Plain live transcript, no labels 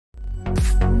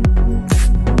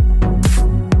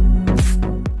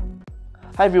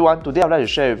Hi everyone, today I'd like to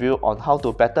share with you on how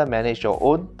to better manage your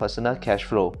own personal cash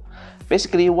flow.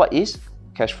 Basically, what is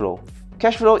cash flow?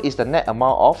 Cash flow is the net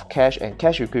amount of cash and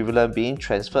cash equivalent being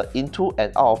transferred into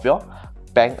and out of your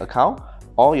bank account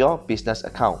or your business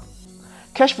account.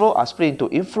 Cash flow are split into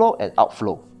inflow and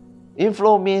outflow.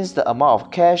 Inflow means the amount of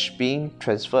cash being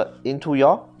transferred into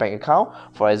your bank account,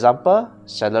 for example,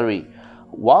 salary,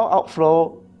 while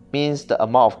outflow means the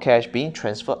amount of cash being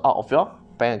transferred out of your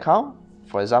bank account,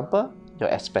 for example, your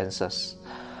expenses.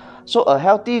 So a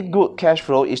healthy, good cash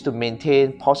flow is to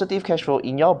maintain positive cash flow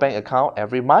in your bank account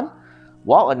every month,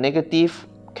 while a negative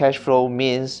cash flow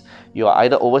means you are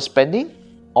either overspending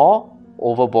or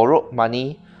over borrowed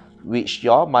money, which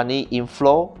your money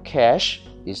inflow cash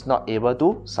is not able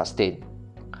to sustain.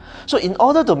 So in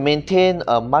order to maintain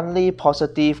a monthly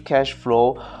positive cash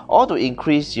flow or to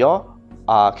increase your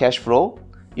cash flow,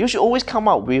 you should always come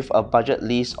up with a budget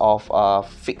list of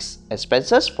fixed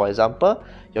expenses, for example,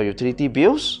 your utility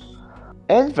bills,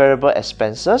 and variable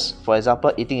expenses, for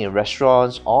example, eating in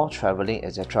restaurants or traveling,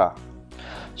 etc.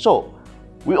 So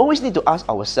we always need to ask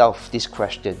ourselves these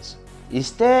questions.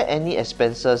 Is there any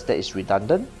expenses that is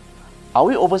redundant? Are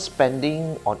we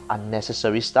overspending on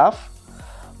unnecessary stuff?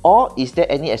 Or is there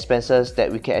any expenses that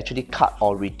we can actually cut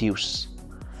or reduce?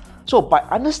 So by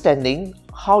understanding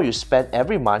how you spend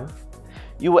every month,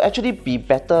 you will actually be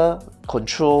better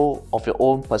control of your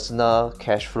own personal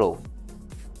cash flow.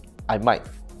 I might.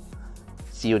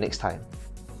 See you next time.